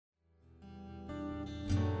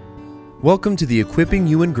Welcome to the Equipping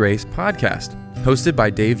You in Grace podcast, hosted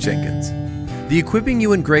by Dave Jenkins. The Equipping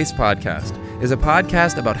You in Grace podcast is a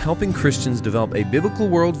podcast about helping Christians develop a biblical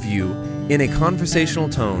worldview in a conversational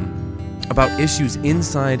tone about issues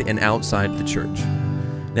inside and outside the church.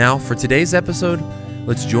 Now, for today's episode,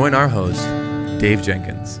 let's join our host, Dave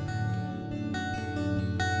Jenkins.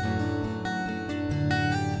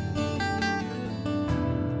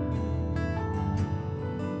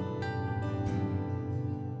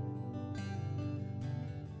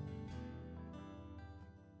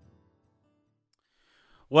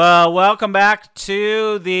 Well, welcome back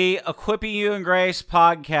to the Equipping You in Grace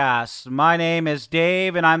podcast. My name is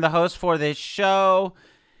Dave, and I'm the host for this show.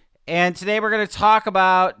 And today we're going to talk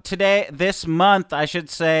about, this month,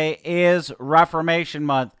 is Reformation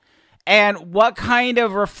Month. And what kind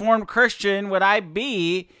of Reformed Christian would I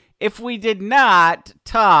be if we did not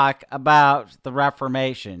talk about the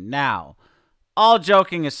Reformation? Now, all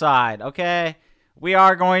joking aside, okay, we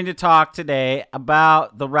are going to talk today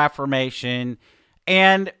about the Reformation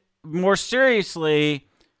and more seriously,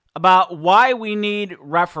 about why we need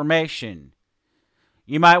reformation.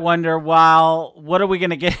 You might wonder, well, what are we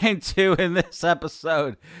going to get into in this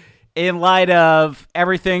episode in light of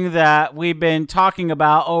everything that we've been talking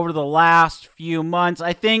about over the last few months?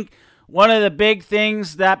 I think one of the big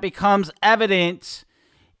things that becomes evident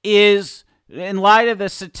is, in light of the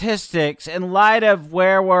statistics, in light of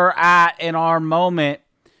where we're at in our moment,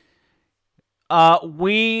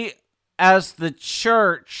 we as the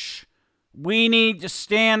church, we need to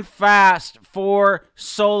stand fast for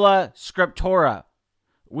sola scriptura.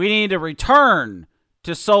 We need to return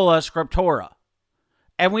to sola scriptura.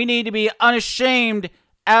 And we need to be unashamed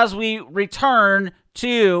as we return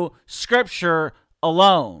to Scripture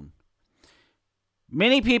alone.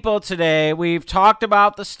 Many people today, we've talked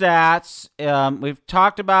about the stats, we've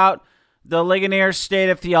talked about the Ligonier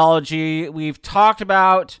State of Theology, we've talked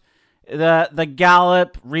about the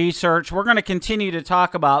Gallup research. We're going to continue to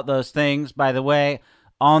talk about those things, by the way,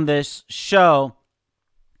 on this show.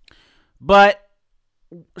 But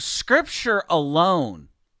Scripture alone,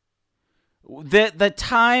 the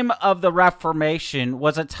time of the Reformation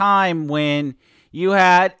was a time when you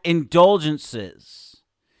had indulgences,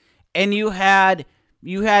 and you had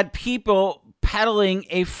people peddling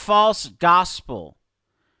a false gospel.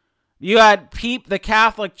 You had the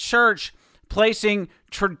Catholic Church placing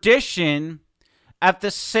tradition at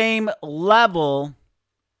the same level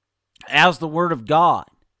as the Word of God.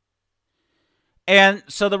 And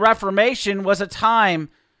so the Reformation was a time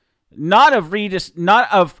not of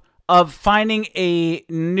finding a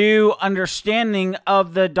new understanding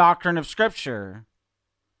of the doctrine of Scripture.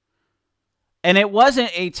 And it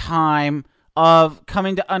wasn't a time of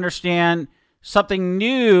coming to understand something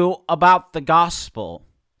new about the gospel.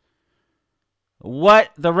 What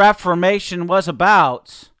the Reformation was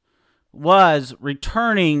about was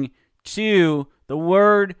returning to the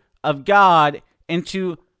Word of God and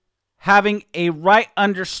to having a right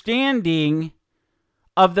understanding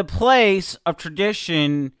of the place of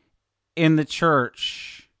tradition in the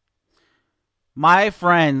church. My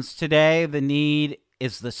friends, today the need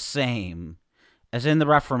is the same as in the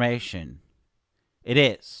Reformation. It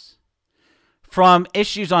is. From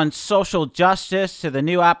issues on social justice to the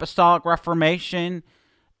New Apostolic Reformation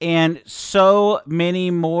and so many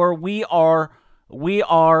more, we have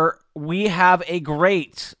a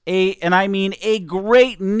great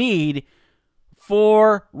need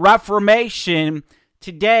for reformation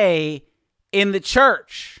today in the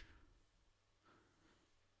church.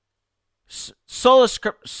 Sola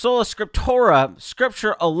scriptura,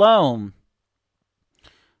 Scripture alone.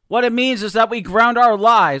 What it means is that we ground our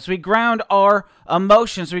lives, we ground our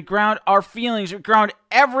emotions, we ground our feelings, we ground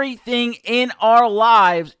everything in our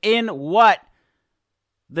lives in what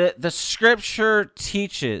the Scripture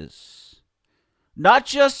teaches. Not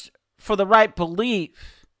just for the right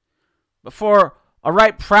belief, but for a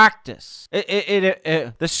right practice.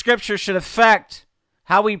 The Scripture should affect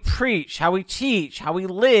how we preach, how we teach, how we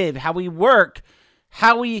live, how we work,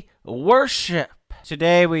 how we worship.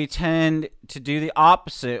 Today, we tend to do the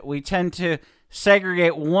opposite. We tend to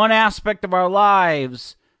segregate one aspect of our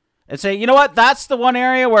lives and say, you know what, that's the one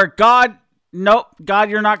area where God,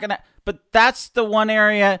 you're not going to. But that's the one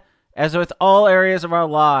area, as with all areas of our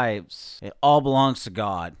lives, it all belongs to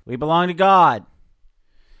God. We belong to God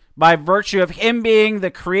by virtue of Him being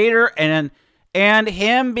the Creator and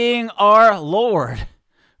Him being our Lord.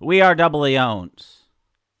 We are doubly owned.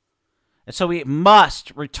 And so we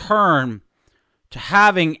must return to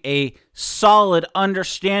having a solid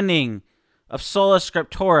understanding of sola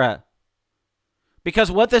scriptura.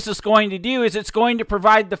 Because what this is going to do is it's going to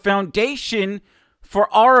provide the foundation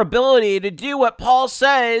for our ability to do what Paul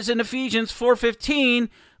says in Ephesians 4:15,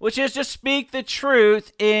 which is to speak the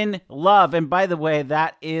truth in love. And by the way,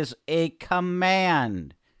 that is a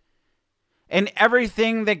command. And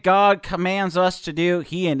everything that God commands us to do,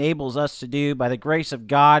 he enables us to do by the grace of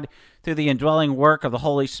God through the indwelling work of the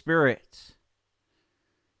Holy Spirit.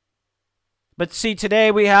 But see,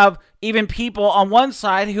 today we have even people on one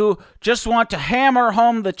side who just want to hammer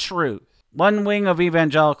home the truth. One wing of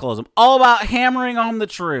evangelicalism, all about hammering home the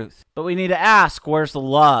truth. But we need to ask, where's the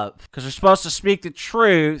love? Because we're supposed to speak the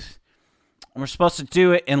truth, and we're supposed to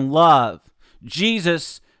do it in love.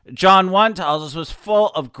 Jesus, John 1 tells us, was full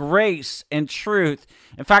of grace and truth.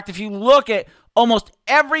 In fact, if you look at almost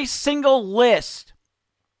every single list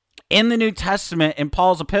in the New Testament, in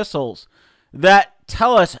Paul's epistles, that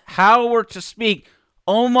tell us how we're to speak,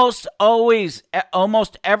 almost always,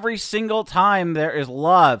 almost every single time there is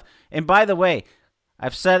love. And by the way,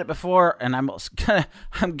 I've said it before, and I'm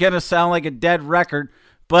gonna sound like a dead record,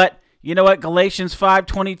 but you know what? Galatians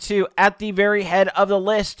 5:22, at the very head of the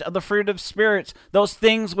list of the fruit of spirits, those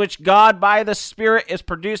things which God by the Spirit is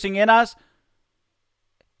producing in us,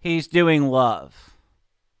 he's doing love.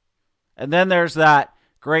 And then there's that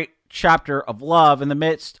great chapter of love in the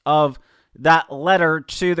midst of that letter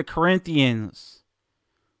to the Corinthians.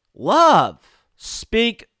 Love.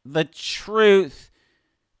 Speak the truth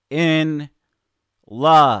in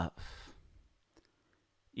love.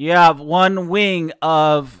 You have one wing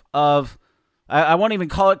of I won't even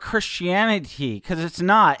call it Christianity, because it's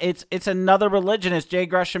not. It's another religion, as J.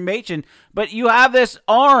 Gresham Machen. But you have this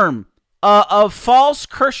arm of false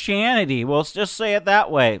Christianity. We'll just say it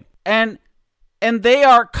that way. And they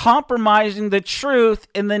are compromising the truth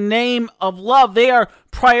in the name of love. They are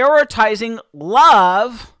prioritizing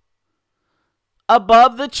love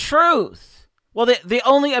above the truth. Well, the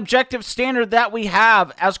only objective standard that we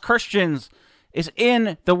have as Christians is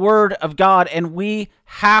in the Word of God, and we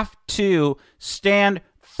have to stand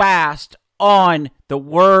fast on the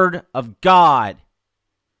Word of God.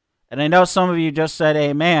 And I know some of you just said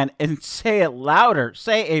amen, and say it louder.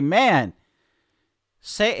 Say amen.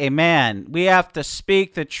 Say amen. We have to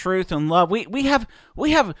speak the truth in love. We have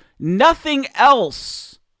nothing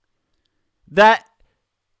else that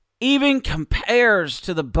even compares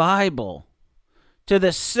to the Bible, to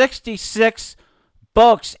the 66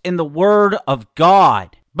 books in the Word of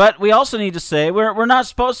God. But we also need to say, we're not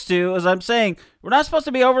supposed to, as I'm saying, we're not supposed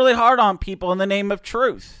to be overly hard on people in the name of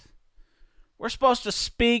truth. We're supposed to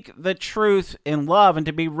speak the truth in love and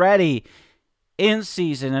to be ready in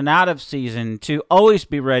season and out of season, to always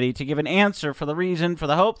be ready to give an answer for the reason, for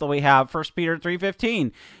the hope that we have, 1 Peter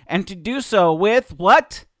 3:15. And to do so with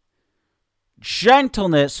what?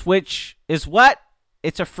 Gentleness, which is what?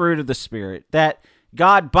 It's a fruit of the Spirit that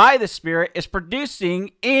God, by the Spirit, is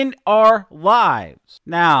producing in our lives.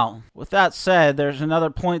 Now, with that said, there's another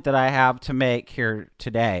point that I have to make here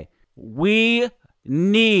today. We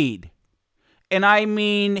need, and I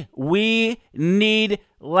mean we need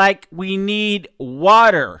like we need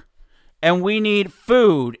water, and we need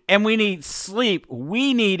food, and we need sleep.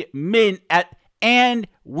 We need men and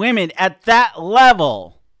women at that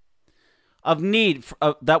level of need,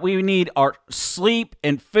 that we need our sleep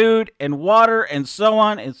and food and water and so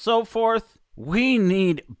on and so forth. We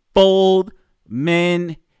need bold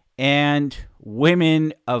men and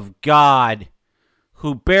women of God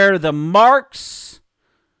who bear the marks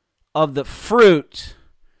of the fruit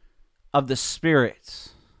of the Spirit.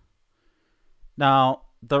 Now,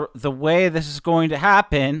 the way this is going to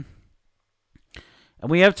happen, and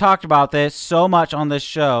we have talked about this so much on this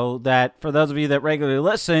show that for those of you that regularly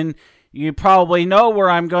listen, you probably know where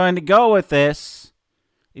I'm going to go with this.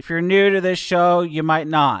 If you're new to this show, you might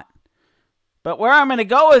not. But where I'm going to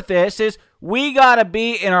go with this is we got to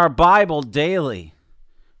be in our Bible daily.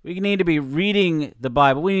 We need to be reading the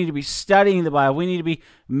Bible. We need to be studying the Bible. We need to be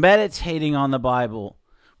meditating on the Bible.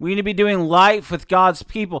 We need to be doing life with God's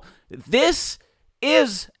people. This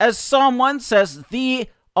is, as Psalm 1 says,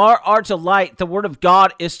 our delight. The Word of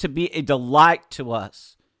God is to be a delight to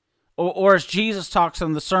us. Or as Jesus talks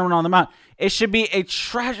in the Sermon on the Mount, it should be a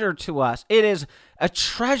treasure to us. It is a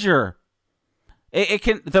treasure.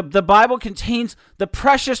 The Bible contains the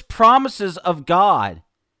precious promises of God.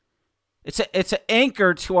 It's an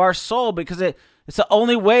anchor to our soul because it's the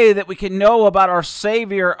only way that we can know about our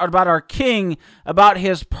Savior, about our King, about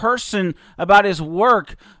His person, about His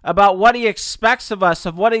work, about what He expects of us,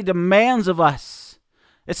 of what He demands of us.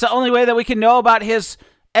 It's the only way that we can know about His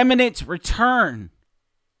imminent return.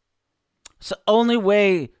 It's the only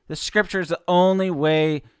way, the Scripture is the only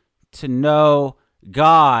way to know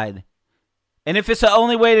God And if it's the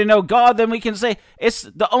only way to know God, then we can say it's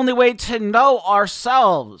the only way to know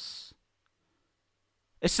ourselves.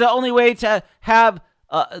 It's the only way to have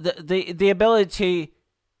the ability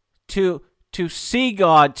to see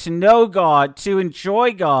God, to know God, to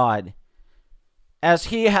enjoy God as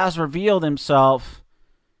He has revealed Himself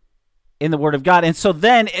in the Word of God. And so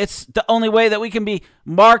then it's the only way that we can be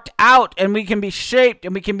marked out and we can be shaped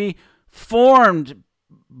and we can be formed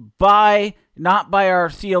by, not by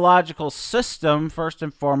our theological system first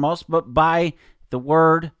and foremost, but by the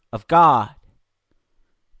Word of God.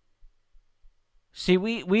 See,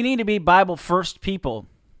 we need to be Bible first people.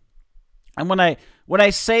 And when I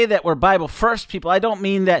say that we're Bible first people, I don't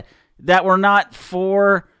mean that we're not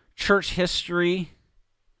for church history.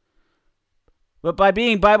 But by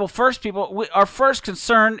being Bible first people, our first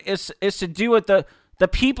concern is to do what the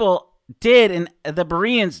people did and the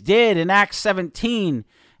Bereans did in Acts 17,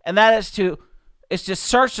 and that is to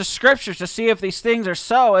search the Scriptures to see if these things are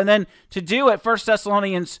so, and then to do it. 1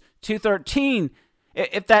 Thessalonians 2:13.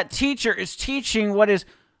 If that teacher is teaching what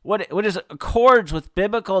accords with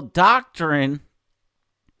biblical doctrine,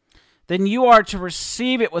 then you are to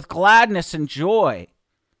receive it with gladness and joy.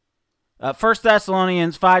 1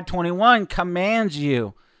 Thessalonians 5:21 commands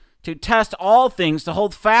you to test all things, to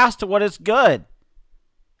hold fast to what is good,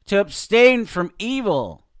 to abstain from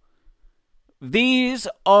evil. These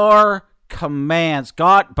are commands.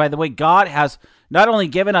 God, by the way, God has not only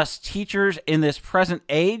given us teachers in this present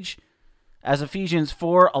age, as Ephesians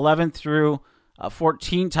 4:11 through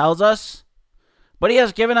 14 tells us, but He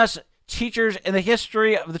has given us teachers in the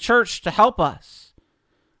history of the church to help us.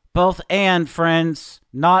 Both and, friends,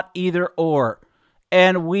 not either or.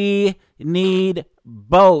 And we need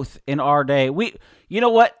both in our day. You know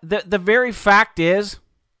what? The very fact is,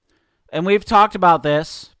 and we've talked about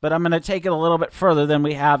this, but I'm going to take it a little bit further than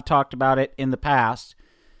we have talked about it in the past.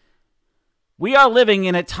 We are living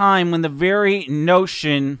in a time when the very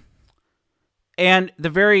notion and the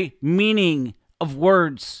very meaning of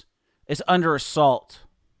words is under assault.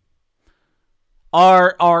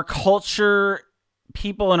 Our culture,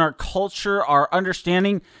 people in our culture are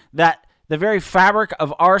understanding that the very fabric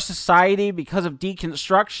of our society, because of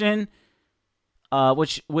deconstruction,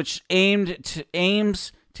 which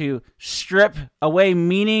aims to strip away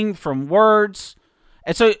meaning from words,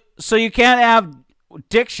 and so you can't have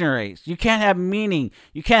dictionaries, you can't have meaning,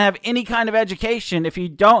 you can't have any kind of education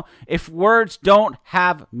if words don't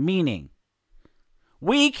have meaning.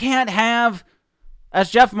 We can't have, as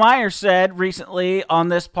Jeff Meyer said recently on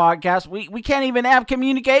this podcast, we can't even have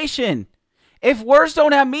communication. If words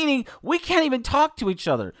don't have meaning, we can't even talk to each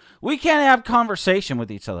other. We can't have conversation with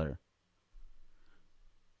each other.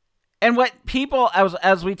 And what people,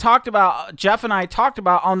 as we talked about, Jeff and I talked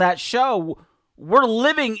about on that show, we're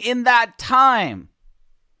living in that time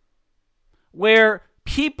where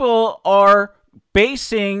people are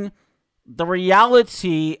basing the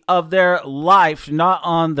reality of their life not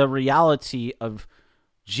on the reality of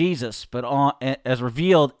Jesus, but on, as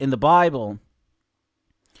revealed in the Bible,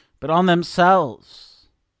 but on themselves.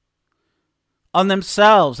 On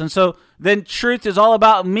themselves. And so then truth is all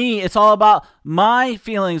about me. It's all about my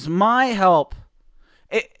feelings, my help.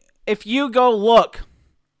 If you go look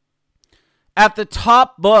at the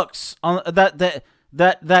top books on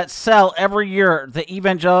that sell every year, the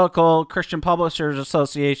Evangelical Christian Publishers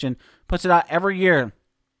Association puts it out every year.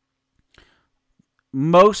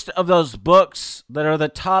 Most of those books that are the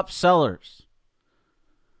top sellers,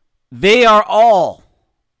 they are all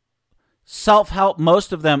self-help.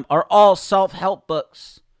 Most of them are all self-help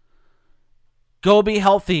books. Go be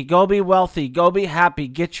healthy, go be wealthy, go be happy,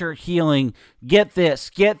 get your healing, get this,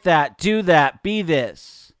 get that, do that, be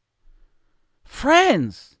this.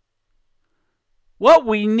 Friends, what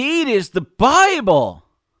we need is the Bible.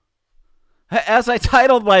 As I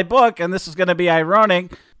titled my book, and this is going to be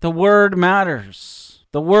ironic, the Word matters.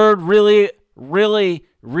 The Word really, really,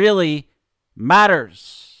 really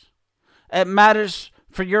matters. It matters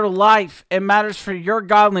for your life. It matters for your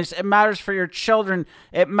godliness. It matters for your children.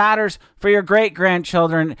 It matters for your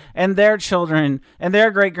great-grandchildren and their children and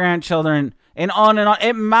their great-grandchildren and on and on.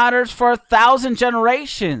 It matters for 1,000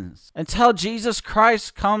 generations until Jesus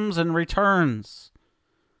Christ comes and returns.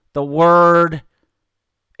 The Word,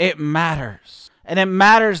 it matters. And it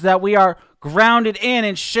matters that we are grounded in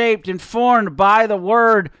and shaped and formed by the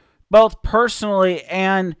Word, both personally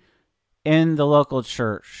and in the local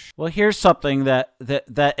church. Well, here's something that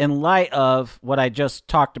in light of what I just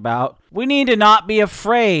talked about, we need to not be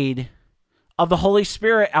afraid of the Holy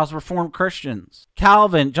Spirit as Reformed Christians.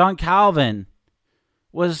 John Calvin,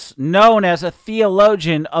 was known as a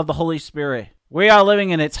theologian of the Holy Spirit. We are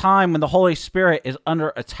living in a time when the Holy Spirit is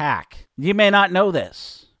under attack. You may not know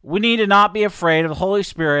this. We need to not be afraid of the Holy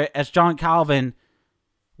Spirit, as John Calvin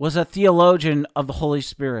was a theologian of the Holy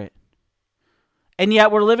Spirit. And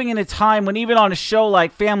yet we're living in a time when even on a show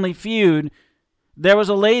like Family Feud, there was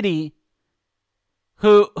a lady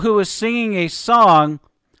who was singing a song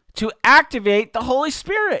to activate the Holy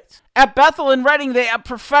Spirit. At Bethel and Redding, they have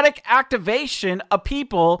prophetic activation of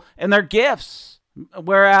people and their gifts.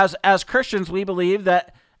 Whereas as Christians, we believe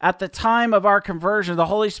that at the time of our conversion, the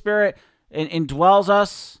Holy Spirit indwells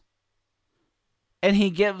us and he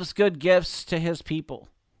gives good gifts to his people.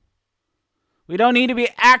 We don't need to be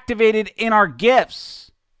activated in our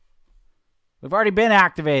gifts. We've already been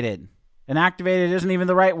activated. And activated isn't even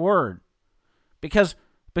the right word. Because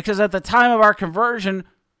at the time of our conversion,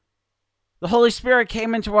 the Holy Spirit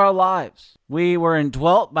came into our lives. We were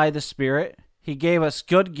indwelt by the Spirit. He gave us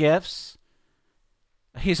good gifts.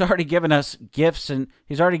 He's already given us gifts, and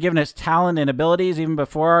he's already given us talent and abilities even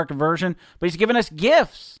before our conversion. But he's given us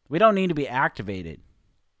gifts. We don't need to be activated.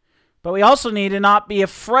 But we also need to not be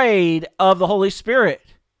afraid of the Holy Spirit.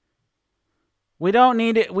 We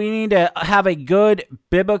need to have a good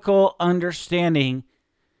biblical understanding,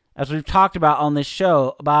 as we've talked about on this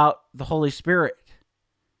show, about the Holy Spirit.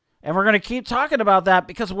 And we're going to keep talking about that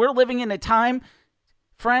because we're living in a time,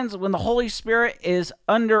 friends, when the Holy Spirit is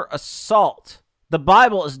under assault. The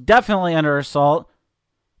Bible is definitely under assault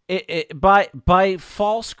by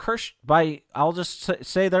false Christians. I'll just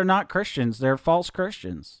say they're not Christians. They're false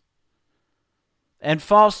Christians. And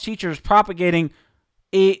false teachers propagating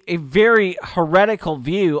a very heretical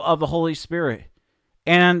view of the Holy Spirit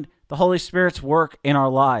and the Holy Spirit's work in our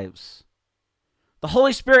lives. The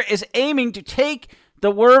Holy Spirit is aiming to take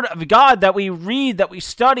the Word of God that we read, that we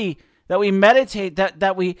study, that we meditate,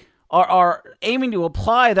 that we are aiming to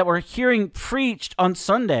apply, that we're hearing preached on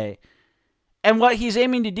Sunday. And what he's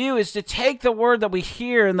aiming to do is to take the word that we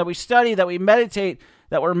hear and that we study, that we meditate,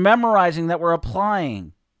 that we're memorizing, that we're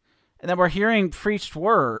applying, and that we're hearing preached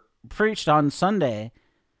on Sunday.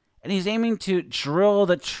 And he's aiming to drill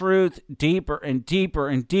the truth deeper and deeper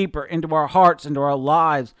and deeper into our hearts, into our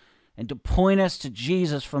lives, and to point us to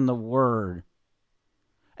Jesus from the Word.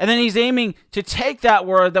 And then he's aiming to take that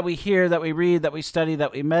word that we hear, that we read, that we study,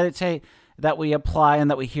 that we meditate, that we apply, and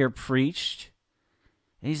that we hear preached.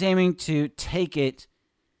 And he's aiming to take it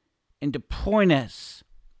and to point us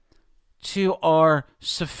to our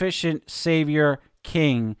sufficient Savior,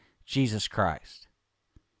 King, Jesus Christ.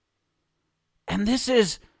 And this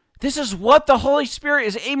is what the Holy Spirit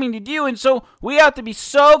is aiming to do. And so we have to be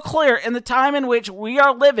so clear in the time in which we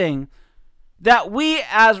are living that we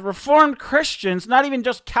as Reformed Christians, not even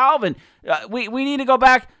just Calvin, we need to go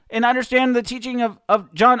back and understand the teaching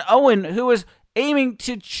of John Owen, who is aiming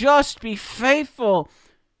to just be faithful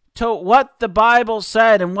to what the Bible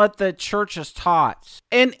said and what the church has taught.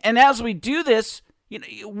 And as we do this,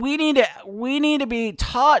 we need to be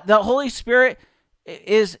taught the Holy Spirit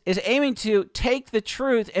is aiming to take the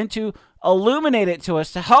truth and to illuminate it to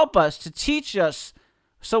us, to help us, to teach us,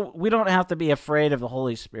 so we don't have to be afraid of the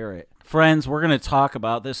Holy Spirit. Friends, we're going to talk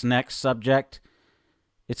about this next subject.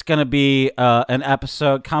 It's going to be an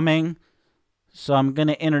episode coming, so I'm going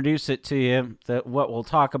to introduce it to you, what we'll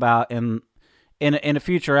talk about in a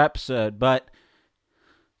future episode. But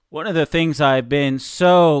one of the things I've been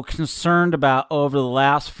so concerned about over the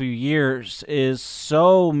last few years is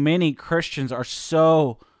so many Christians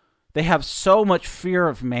they have so much fear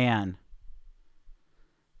of man.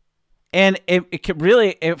 And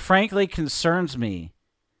it frankly concerns me.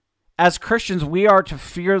 As Christians, we are to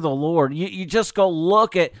fear the Lord. You just go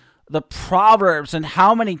look at the Proverbs and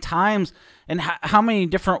how many times and how many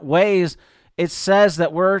different ways it says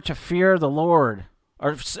that we're to fear the Lord.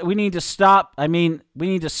 Or we need to stop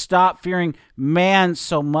fearing man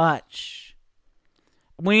so much.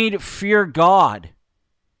 We need to fear God.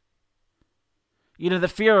 The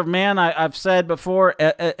fear of man, I've said before,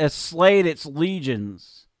 has slayed its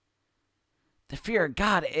legions. The fear of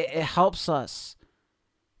God, it helps us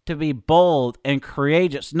to be bold and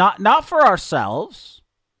courageous, not for ourselves,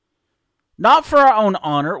 not for our own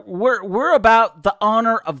honor. We're about the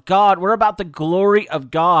honor of God. We're about the glory of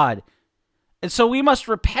God. And so we must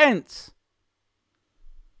repent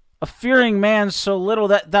of fearing man so little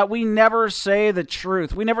that we never say the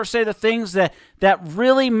truth. We never say the things that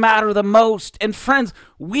really matter the most. And friends,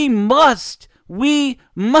 we must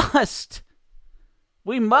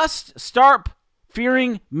start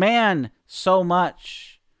fearing man so much.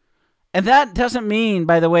 And that doesn't mean,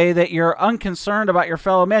 by the way, that you're unconcerned about your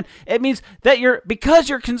fellow man. It means that because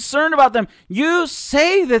you're concerned about them, you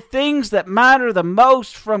say the things that matter the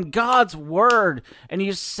most from God's word, and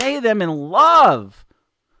you say them in love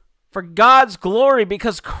for God's glory,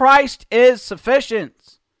 because Christ is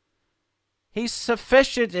sufficient. He's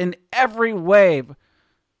sufficient in every way.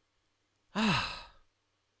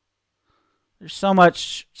 There's so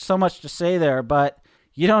much to say there, but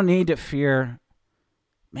you don't need to fear.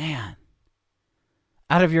 Man,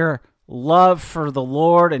 out of your love for the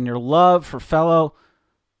Lord and your love for fellow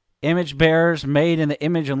image bearers made in the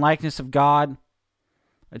image and likeness of God,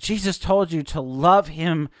 Jesus told you to love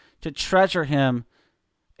him, to treasure him,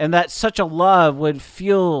 and that such a love would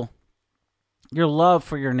fuel your love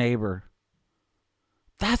for your neighbor.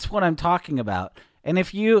 That's what I'm talking about. And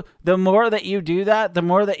the more that you do that, the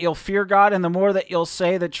more that you'll fear God, and the more that you'll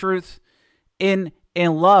say the truth in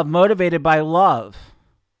love, motivated by love.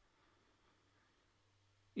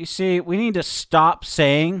 You see, we need to stop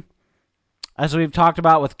saying, as we've talked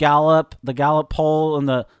about with Gallup, the Gallup poll, and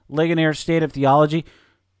the Ligonier State of Theology,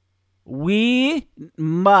 we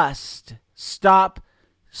must stop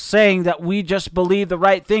saying that we just believe the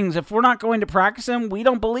right things. If we're not going to practice them, we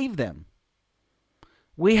don't believe them.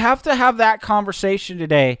 We have to have that conversation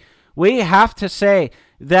today. We have to say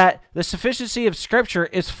that the sufficiency of Scripture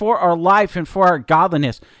is for our life and for our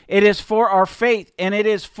godliness. It is for our faith, and it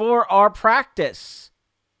is for our practice.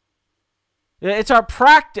 It's our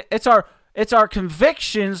practice. It's our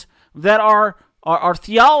convictions that are our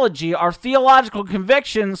theology, our theological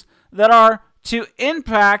convictions that are to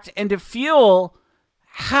impact and to fuel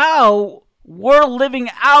how we're living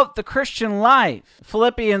out the Christian life.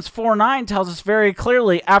 Philippians 4:9 tells us very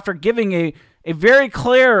clearly, after giving a very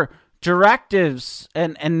clear directives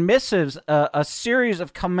and missives, a series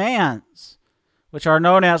of commands, which are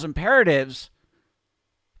known as imperatives,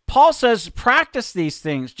 Paul says, practice these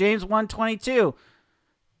things. James 1:22.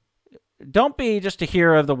 Don't be just a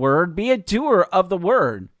hearer of the word, be a doer of the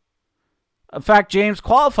word. In fact, James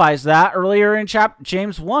qualifies that earlier in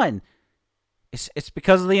James 1. It's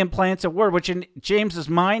because of the implanted word, which in James's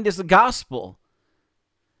mind is the gospel.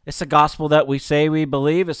 It's the gospel that we say we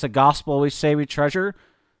believe. It's the gospel we say we treasure.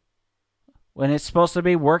 When it's supposed to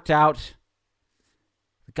be worked out,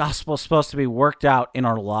 the gospel is supposed to be worked out in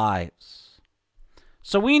our lives.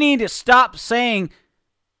 So we need to stop saying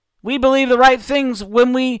we believe the right things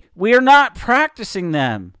when we are not practicing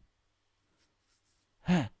them.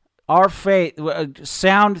 Our faith,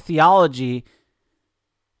 sound theology,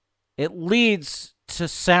 it leads to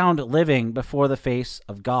sound living before the face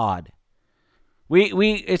of God.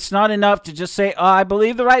 It's not enough to just say, I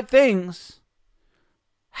believe the right things.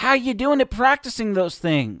 How are you doing at practicing those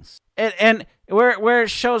things? And where it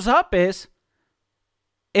shows up is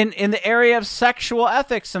in the area of sexual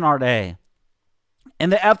ethics in our day, in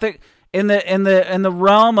the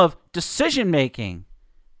realm of decision making.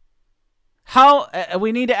 How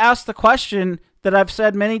we need to ask the question that I've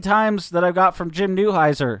said many times that I got from Jim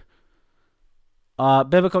Neuheiser,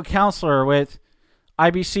 biblical counselor with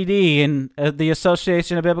IBCD and the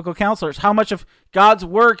Association of Biblical Counselors. How much of God's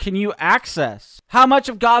word can you access? How much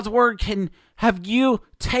of God's word have you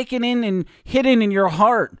taken in and hidden in your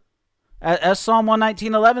heart? As Psalm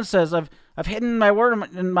 119:11 says, I've hidden my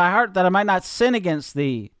word in my heart that I might not sin against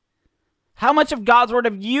thee. How much of God's word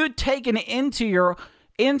have you taken into your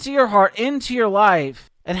heart, into your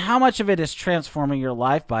life? And how much of it is transforming your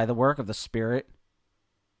life by the work of the Spirit?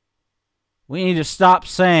 We need to stop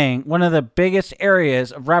saying one of the biggest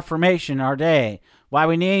areas of reformation in our day, why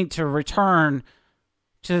we need to return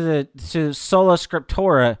to sola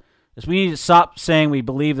scriptura, is we need to stop saying we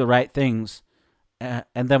believe the right things and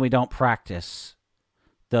then we don't practice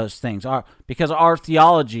those things. Because our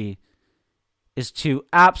theology is to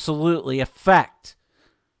absolutely affect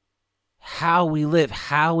how we live,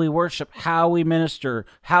 how we worship, how we minister,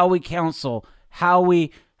 how we counsel, how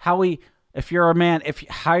we if you're a man,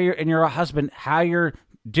 and you're a husband, how you're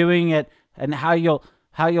doing it, and how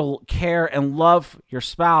you'll care and love your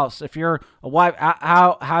spouse. If you're a wife,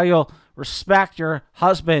 how you'll respect your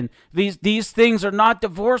husband. These things are not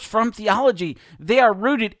divorced from theology. They are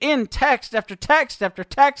rooted in text after text after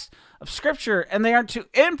text of Scripture, and they are to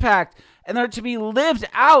impact and they're to be lived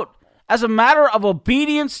out as a matter of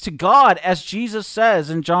obedience to God, as Jesus says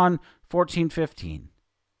in John 14:15.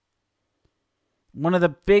 One of the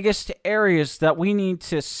biggest areas that we need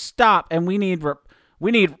to stop, and we need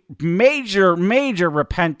major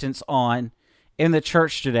repentance on in the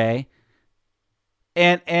church today,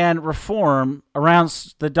 and reform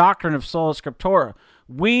around the doctrine of sola scriptura.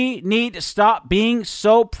 We need to stop being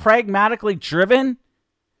so pragmatically driven,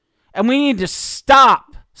 and we need to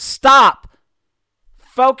stop Stop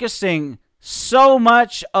focusing so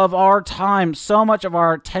much of our time, so much of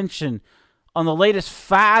our attention on the latest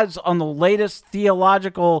fads, on the latest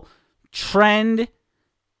theological trend.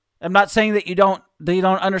 I'm not saying that you don't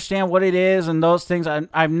understand what it is and those things.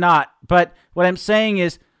 I'm not. But what I'm saying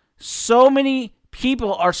is so many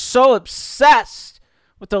people are so obsessed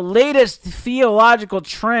with the latest theological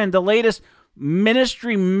trend, the latest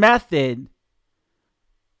ministry method,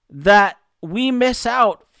 that we miss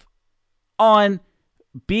out on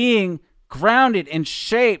being grounded and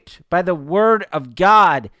shaped by the Word of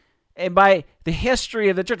God and by the history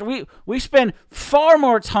of the church. We spend far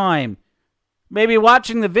more time maybe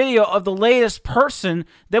watching the video of the latest person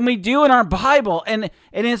than we do in our Bible and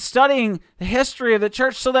in studying the history of the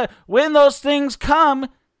church, so that when those things come,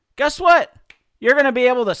 guess what? You're going to be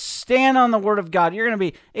able to stand on the Word of God. You're going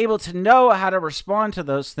to be able to know how to respond to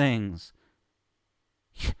those things.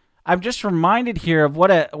 I'm just reminded here of what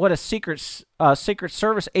a Secret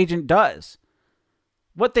Service agent does.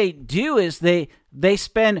 What they do is they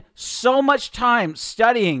spend so much time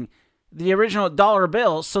studying the original dollar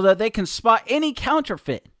bills so that they can spot any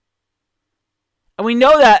counterfeit. And we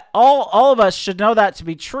know that all of us should know that to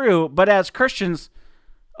be true, but as Christians,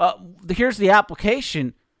 here's the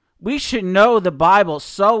application. We should know the Bible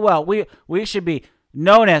so well. We should be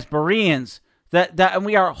known as Bereans, that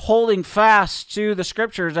we are holding fast to the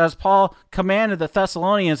Scriptures as Paul commanded the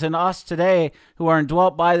Thessalonians and us today who are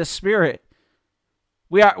indwelt by the Spirit.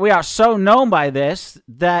 We are so known by this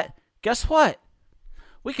that, guess what?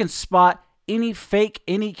 We can spot any fake,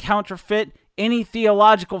 any counterfeit, any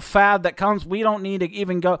theological fad that comes. We don't need to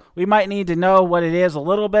even go. We might need to know what it is a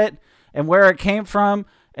little bit and where it came from.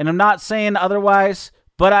 And I'm not saying otherwise,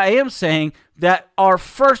 but I am saying that our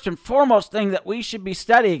first and foremost thing that we should be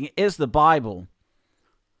studying is the Bible.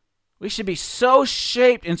 We should be so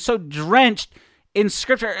shaped and so drenched in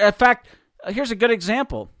Scripture. In fact, here's a good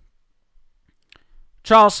example.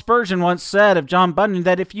 Charles Spurgeon once said of John Bunyan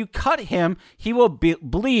that if you cut him, he will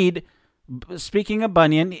bleed. Speaking of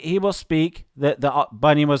Bunyan, he will speak.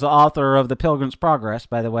 Bunyan was the author of The Pilgrim's Progress,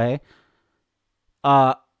 by the way.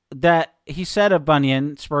 That he said of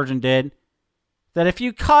Bunyan, Spurgeon did, that if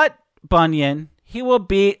you cut Bunyan, he will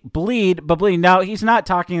bleed. Now, he's not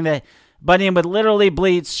talking that Bunyan would literally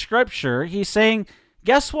bleed Scripture. He's saying,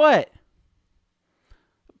 guess what?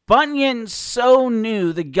 Bunyan so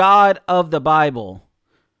knew the God of the Bible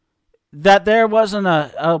that there wasn't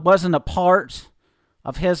a part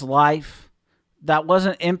of his life that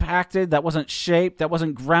wasn't impacted, that wasn't shaped, that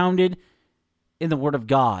wasn't grounded in the Word of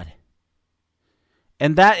God.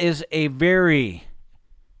 And that is a very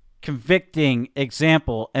convicting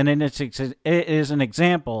example, and it is an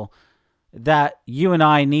example that you and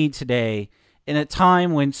I need today in a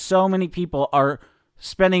time when so many people are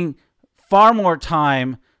spending far more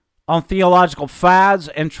time on theological fads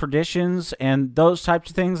and traditions and those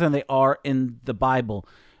types of things than they are in the Bible.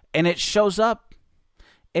 And it shows up.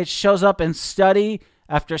 It shows up in study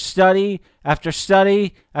after study after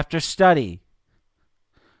study after study.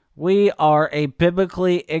 We are a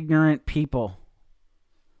biblically ignorant people.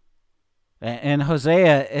 And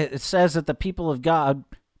Hosea, it says that the people of God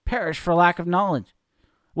perish for lack of knowledge.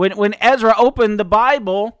 When Ezra opened the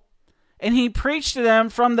Bible and he preached to them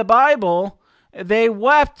from the Bible, they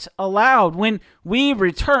wept aloud. When we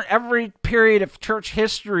return every period of church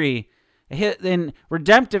history, in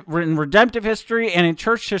redemptive history and in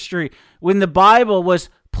church history, when the Bible was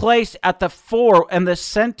placed at the fore and the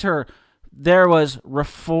center, there was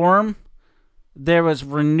reform, there was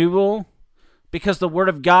renewal, because the Word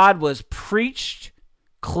of God was preached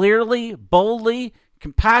clearly, boldly,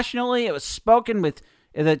 compassionately. It was spoken with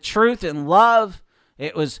the truth and love.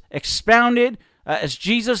 It was expounded as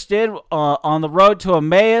Jesus did on the road to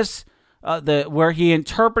Emmaus, where he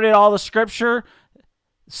interpreted all the Scripture.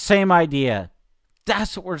 Same idea.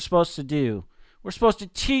 That's what we're supposed to do. We're supposed to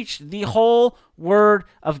teach the whole Word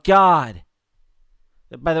of God.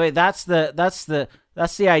 By the way, that's the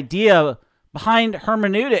idea behind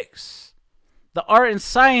hermeneutics, the art and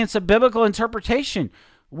science of biblical interpretation.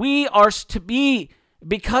 We are to be,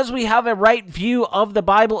 because we have a right view of the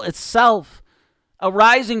Bible itself,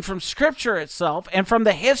 arising from Scripture itself and from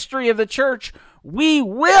the history of the church, we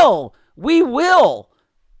will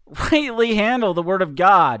rightly handle the Word of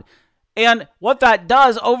God. And what that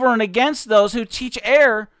does over and against those who teach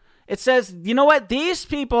error, it says, you know what? These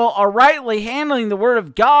people are rightly handling the Word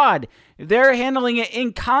of God. They're handling it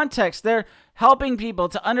in context. They're helping people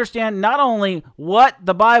to understand not only what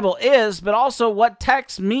the Bible is, but also what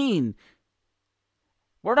texts mean.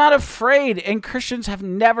 We're not afraid, and Christians have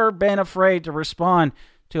never been afraid to respond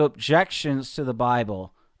to objections to the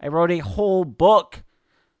Bible. I wrote a whole book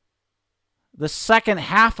the second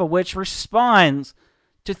half of which responds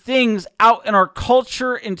to things out in our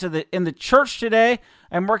culture, in the church today.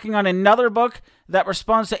 I'm working on another book that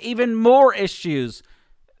responds to even more issues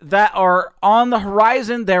that are on the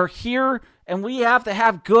horizon. They're here, and we have to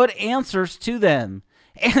have good answers to them.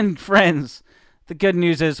 And friends, the good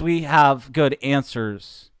news is we have good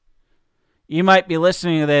answers. You might be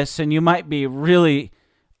listening to this, and you might be really,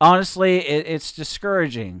 honestly, it's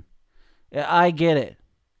discouraging. I get it.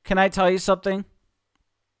 Can I tell you something?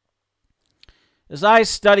 As I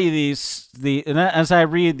study as I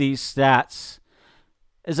read these stats,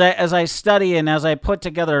 as I study and as I put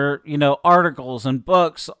together, articles and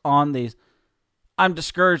books on these, I'm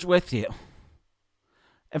discouraged with you.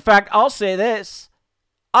 In fact, I'll say this: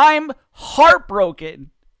 I'm heartbroken.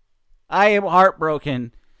 I am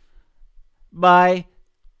heartbroken by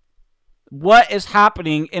what is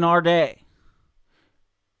happening in our day.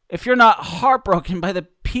 If you're not heartbroken by the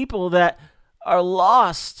people that are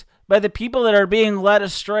lost, by the people that are being led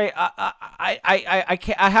astray, I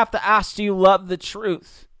have to ask, do you love the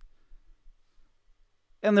truth?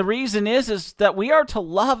 And the reason is that we are to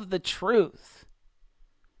love the truth.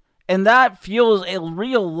 And that fuels a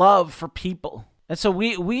real love for people. And so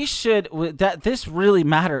we should, that this really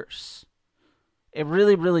matters. It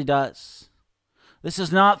really, really does. This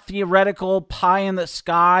is not theoretical pie in the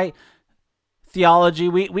sky theology.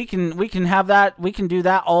 We can have that. We can do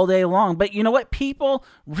that all day long. But you know what? People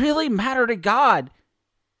really matter to God.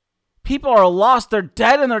 People are lost. They're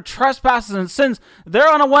dead in their trespasses and sins. They're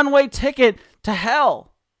on a one-way ticket to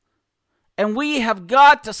hell. And we have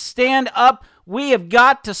got to stand up. We have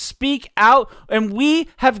got to speak out. And we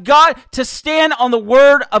have got to stand on the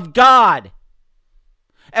word of God.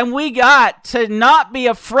 And we got to not be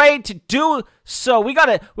afraid to do so. We got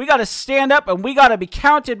to stand up, and we got to be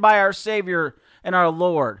counted by our Savior and our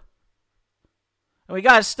Lord. And we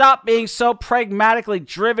got to stop being so pragmatically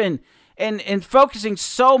driven and focusing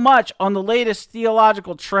so much on the latest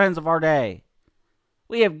theological trends of our day.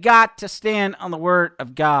 We have got to stand on the Word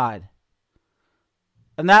of God.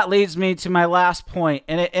 And that leads me to my last point.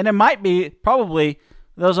 And it might be probably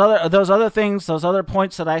those other things, those other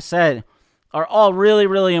points that I said are all really,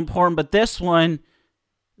 really important. But this one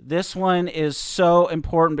is so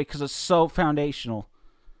important because it's so foundational.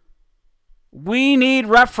 We need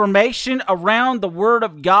reformation around the Word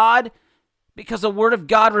of God because the Word of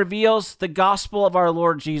God reveals the gospel of our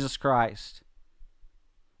Lord Jesus Christ.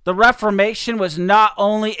 The Reformation was not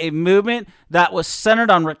only a movement that was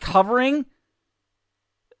centered on recovering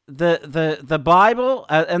the Bible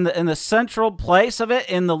and the central place of it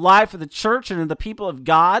in the life of the church and in the people of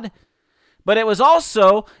God, but it was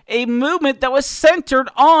also a movement that was centered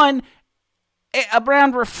on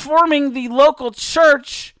around reforming the local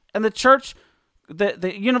church and the church,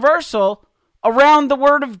 the universal, around the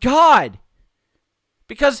Word of God.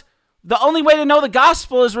 Because the only way to know the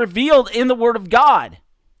gospel is revealed in the Word of God.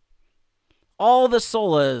 All the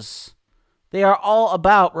solas, they are all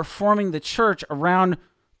about reforming the church around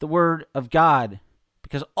the Word of God.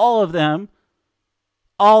 Because all of them,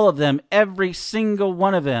 every single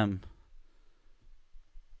one of them,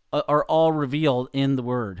 are all revealed in the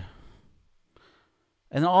Word.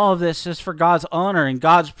 And all of this is for God's honor and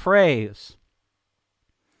God's praise.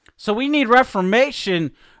 So we need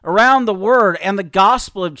reformation around the Word and the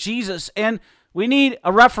gospel of Jesus. And we need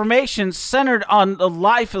a reformation centered on the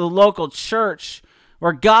life of the local church,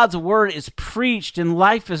 where God's Word is preached and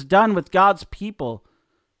life is done with God's people.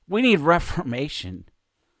 We need reformation.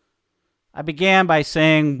 I began by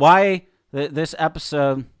saying why this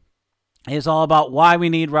episode is all about why we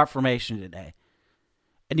need reformation today.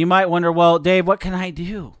 And you might wonder, well, Dave, what can I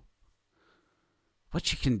do?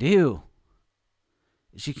 What you can do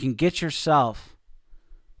is you can get yourself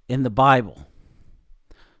in the Bible.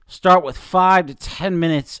 Start with 5 to 10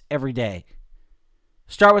 minutes every day.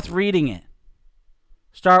 Start with reading it.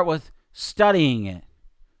 Start with studying it.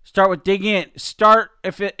 Start with digging it. Start,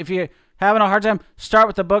 if you're having a hard time, start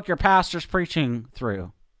with the book your pastor's preaching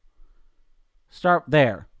through. Start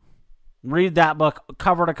there. Read that book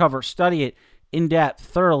cover to cover. Study it in depth,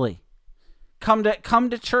 thoroughly. Come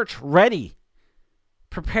to church ready,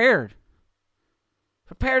 prepared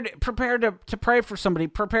to pray for somebody,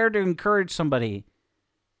 prepared to encourage somebody.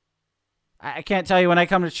 I can't tell you, when I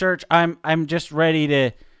come to church, I'm just ready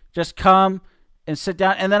to just come and sit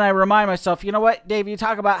down, and then I remind myself, you know what, Dave, you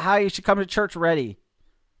talk about how you should come to church ready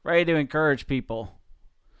to encourage people.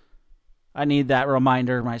 I need that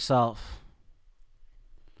reminder myself.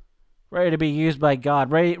 Ready to be used by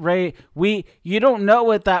God. You don't know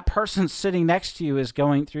what that person sitting next to you is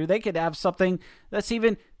going through. They could have something that's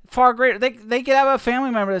even far greater. They could have a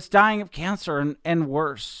family member that's dying of cancer and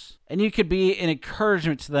worse. And you could be an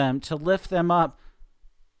encouragement to them, to lift them up,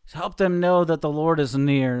 to help them know that the Lord is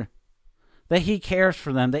near, that he cares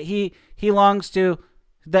for them, that he longs to,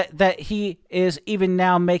 that he is even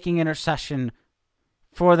now making intercession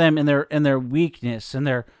for them in their weakness, and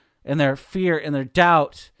their fear, and their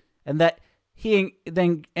doubt, and that he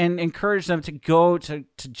then and encourage them to go to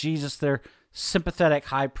Jesus, their sympathetic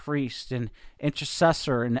high priest and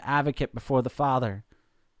intercessor and advocate before the Father.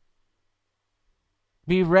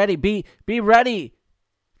 Be ready. Be ready.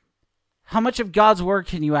 How much of God's word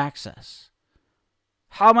can you access?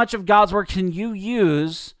 How much of God's word can you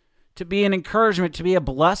use to be an encouragement, to be a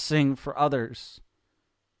blessing for others?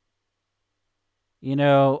 You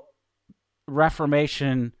know,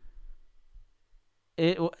 Reformation,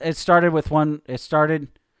 it started with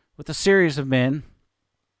a series of men.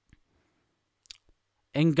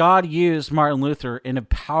 And God used Martin Luther in a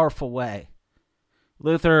powerful way.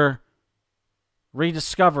 Luther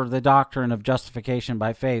rediscovered the doctrine of justification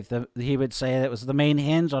by faith. He would say that was the main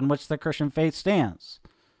hinge on which the Christian faith stands.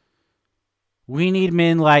 We need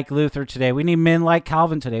men like Luther today. We need men like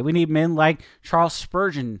Calvin today. We need men like Charles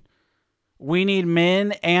Spurgeon. We need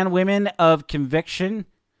men and women of conviction,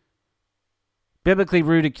 biblically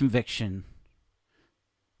rooted conviction,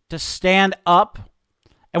 to stand up.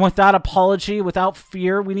 And without apology, without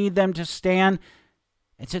fear, we need them to stand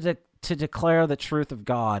and to declare the truth of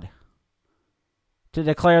God. To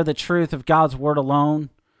declare the truth of God's word alone,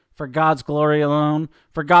 for God's glory alone,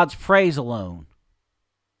 for God's praise alone.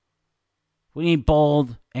 We need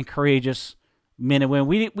bold and courageous men and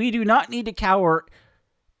women. We do not need to cower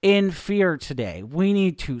in fear today. We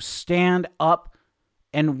need to stand up,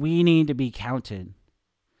 and we need to be counted.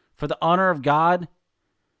 For the honor of God,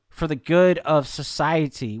 for the good of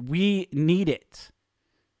society. We need it.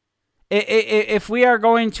 If we are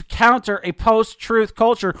going to counter a post-truth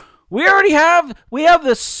culture, we have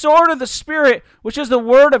the sword of the Spirit, which is the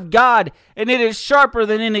word of God, and it is sharper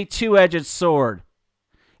than any two-edged sword.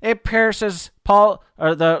 It pierces, Paul,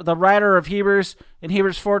 or the writer of Hebrews, in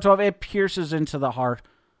Hebrews 4:12, it pierces into the heart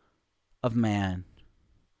of man.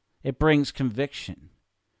 It brings conviction.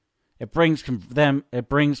 It brings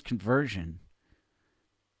conversion.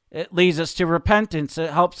 It leads us to repentance. It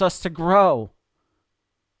helps us to grow.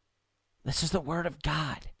 This is the word of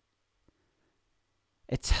God.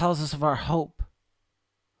 It tells us of our hope.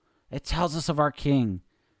 It tells us of our King.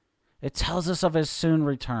 It tells us of his soon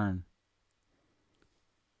return.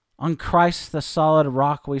 On Christ, the solid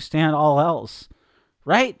rock, we stand. All else,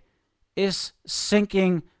 right, is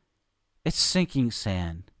sinking. It's sinking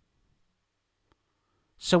sand.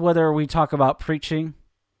 So whether we talk about preaching,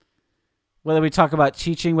 whether we talk about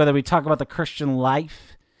teaching, whether we talk about the Christian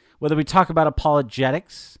life, whether we talk about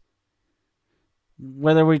apologetics,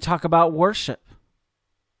 whether we talk about worship,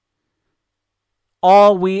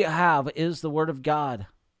 all we have is the Word of God.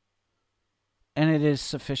 And it is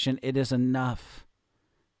sufficient. It is enough.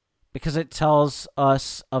 Because it tells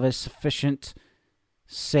us of a sufficient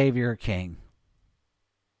Savior King.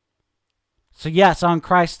 So yes, on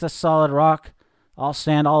Christ the solid rock, I'll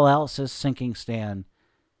stand. All else is sinking sand.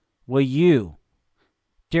 Will you,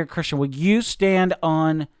 dear Christian, will you stand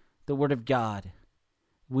on the Word of God?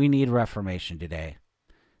 We need reformation today.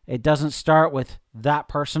 It doesn't start with that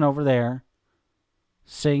person over there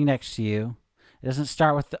sitting next to you. It doesn't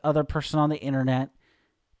start with the other person on the internet.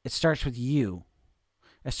 It starts with you.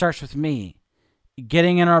 It starts with me.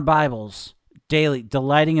 Getting in our Bibles daily,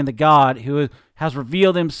 delighting in the God who has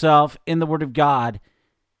revealed himself in the Word of God.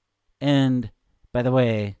 And, by the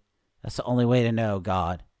way, that's the only way to know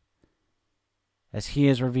God, as he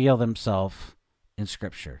has revealed himself in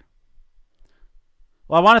Scripture.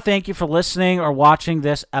 Well, I want to thank you for listening or watching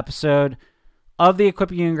this episode of the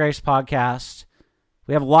Equipping You in Grace podcast.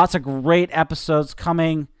 We have lots of great episodes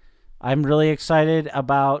coming. I'm really excited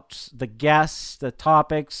about the guests, the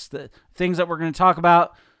topics, the things that we're going to talk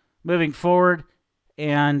about moving forward.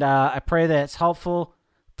 And I pray that it's helpful.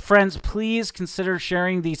 Friends, please consider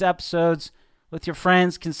sharing these episodes with your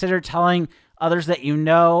friends. Consider telling others that you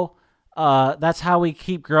know. That's how we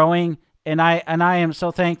keep growing. And I am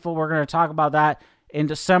so thankful. We're going to talk about that in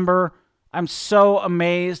December. I'm so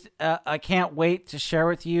amazed. I can't wait to share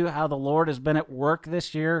with you how the Lord has been at work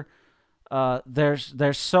this year.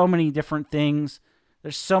 There's so many different things.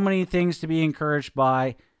 There's so many things to be encouraged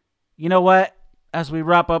by. You know what? As we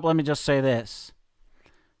wrap up, let me just say this.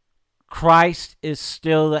 Christ is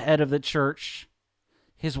still the head of the church.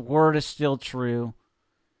 His word is still true.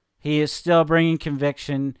 He is still bringing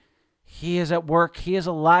conviction. He is at work. He is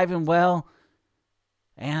alive and well.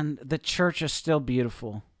 And the church is still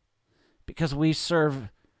beautiful because we serve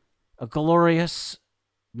a glorious,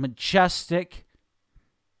 majestic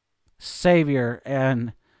Savior.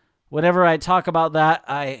 And whenever I talk about that,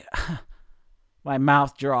 my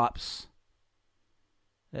mouth drops.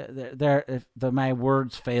 My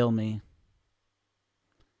words fail me.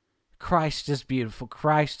 Christ is beautiful.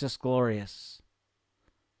 Christ is glorious.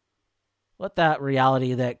 Let that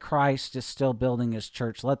reality that Christ is still building his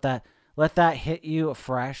church, let that hit you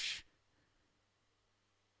afresh.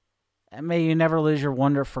 And may you never lose your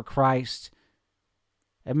wonder for Christ.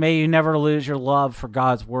 And may you never lose your love for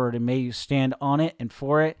God's word. And may you stand on it and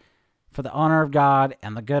for it, for the honor of God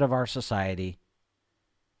and the good of our society.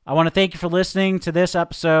 I want to thank you for listening to this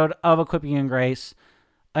episode of Equipping in Grace.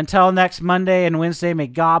 Until next Monday and Wednesday, may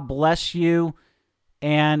God bless you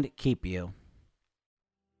and keep you.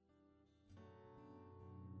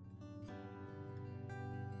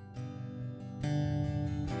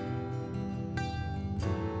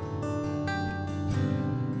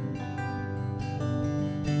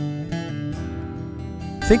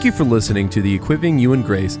 Thank you for listening to the Equipping You in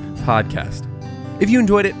Grace podcast. If you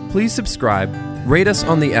enjoyed it, please subscribe, rate us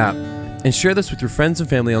on the app, and share this with your friends and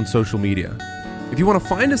family on social media. If you want to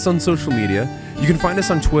find us on social media, you can find us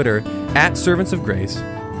on Twitter @Servants of Grace,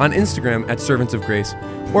 on Instagram @Servants of Grace,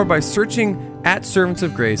 or by searching @Servants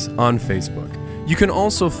of Grace on Facebook. You can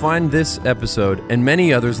also find this episode and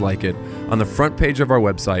many others like it on the front page of our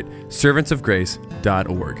website,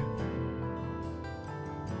 servantsofgrace.org.